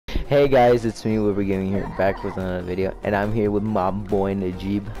Hey guys, it's me, Wilbur Gaming here, back with another video, and I'm here with my boy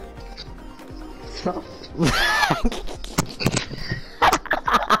Najib.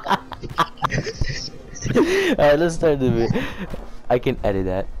 Alright, let's start the video. I can edit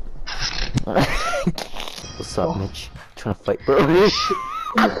that. What's up, Mitch? Trying to fight, bro?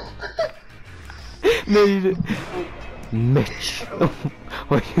 No, you didn't. Mitch,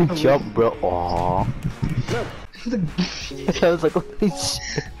 why you jump, bro? Aww. I was like, holy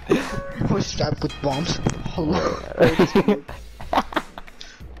shit. I was strapped with bombs. Hello.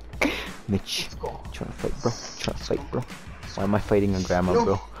 Mitch, trying to fight, bro? Trying to fight, bro? Why am I fighting a grandma,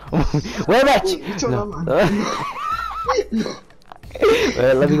 bro? Wait, Mitch! No. Wait,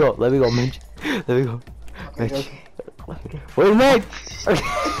 let me go, Mitch. Let me go. Mitch. Okay. Wait, Mitch!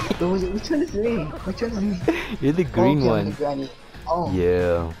 Which one is me? Which one is me? You're the green one. Oh.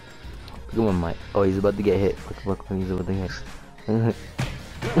 Yeah. Look at my mic. Oh, he's about to get hit. Look, he's about to get hit.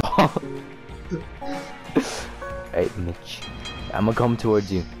 Alright, Mitch. I'm gonna come towards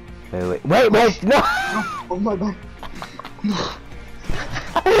you. Wait, no! Oh my god.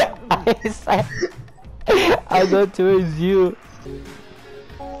 I'll go towards you.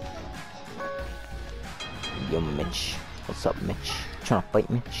 Yo, Mitch. What's up, Mitch? Trying to fight,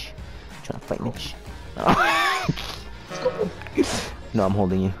 Mitch? Trying to fight, Mitch? No, I'm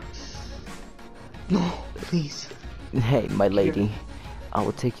holding you. No, please. Hey, my lady. I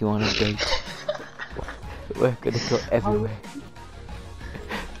will take you on a date. We're gonna go everywhere.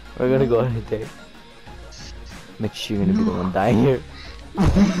 We're gonna go on a date. Mitch, you're gonna be the one dying here.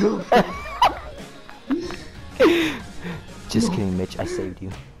 Just kidding, Mitch. I saved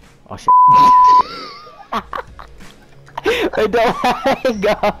you. Oh shit. Wait, don't let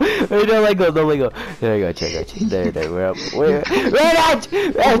go. Wait, don't let go. Don't let go. There you go. Check. There. We're up. Wait,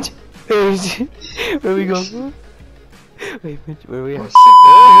 Mitch. Where we go? Wait, Mitch. Where we at?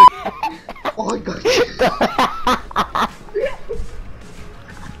 Oh my god.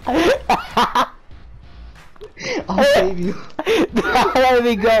 I'll save you. Don't let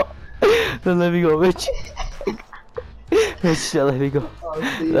me go. Don't let me go, Mitch. Mitch, don't let me go.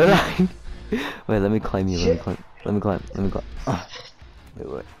 Wait, let me climb you. Let me climb.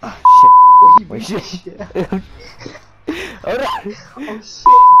 Wait. Wait, shit. Oh no. Oh shit.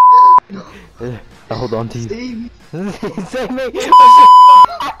 No. I'll hold on to you. Save me. Save me.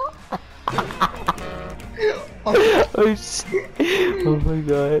 Oh shit. Oh my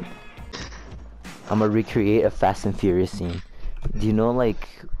god. I'm gonna recreate a Fast and Furious scene. Do you know, like,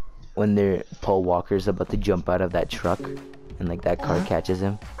 when Paul Walker's about to jump out of that truck and like that car catches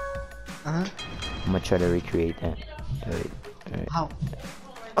him? I'm gonna try to recreate that. Alright. How?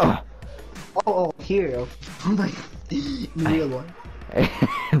 Oh, here. I'm like, real one.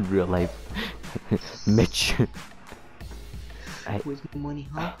 In real life. Mitch. Where's my money,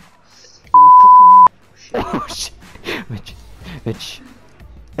 huh? Oh shit. Mitch.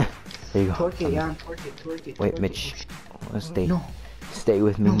 There you go. Torque it. Wait, Mitch. Stay. No. Stay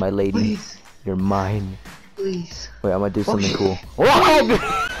with me, my lady. Please. You're mine. Please. Wait, I'm gonna do something cool.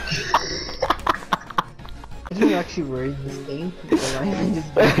 I didn't actually worry this thing.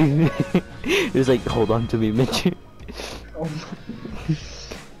 He was like, hold on to me, Mitch. Oh.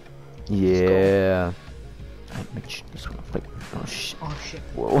 Yeah. Alright, Mitch. This one. Like, oh shit. Oh shit.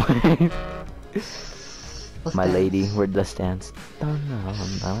 Whoa. My dance. lady, where'd the dance? Oh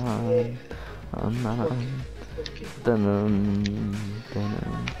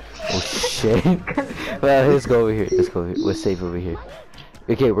shit. Well, let's go over here. We're safe over here.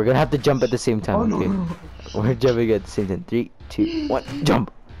 Okay, we're gonna have to jump at the same time. Okay, we're jumping at the same time. 3, 2, 1,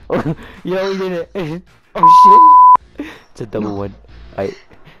 jump! Yo, we did it! Oh shit! It's a double one. I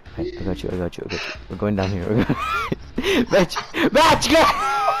got you. We're going down here. Match, go!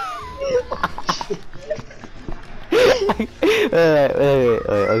 Wait,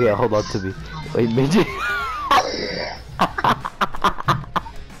 okay, hold on to me. Wait, Midget.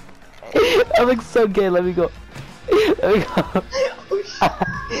 That looks so gay, let me go.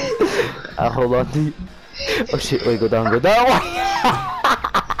 I'll hold on to you. Oh shit, wait, go down.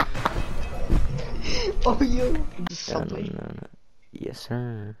 Oh, you. No. Yes,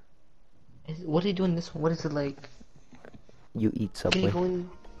 sir. What are you doing this one? What is it like? You eat Subway. Can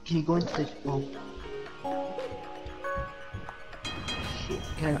you go into the... Oh.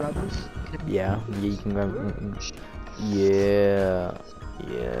 Can I grab this? Yeah, you can grab it. Yeah,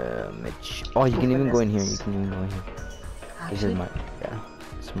 Mitch. Oh, you can even go in here. This is mine. Yeah,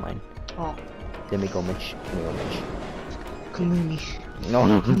 it's mine. Oh. Let me go, Mitch. Come with me. No.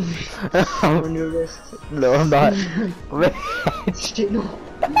 On your wrist. No, I'm not. Shit, no.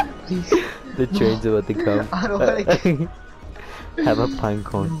 Please. The train's about to come. I don't like it. Have a pine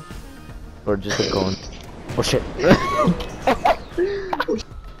cone. Or just a cone. Oh shit.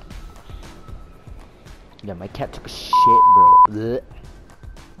 Yeah, my cat took a shit, bro. Blech.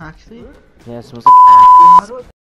 Actually? Yeah, it smells like ass.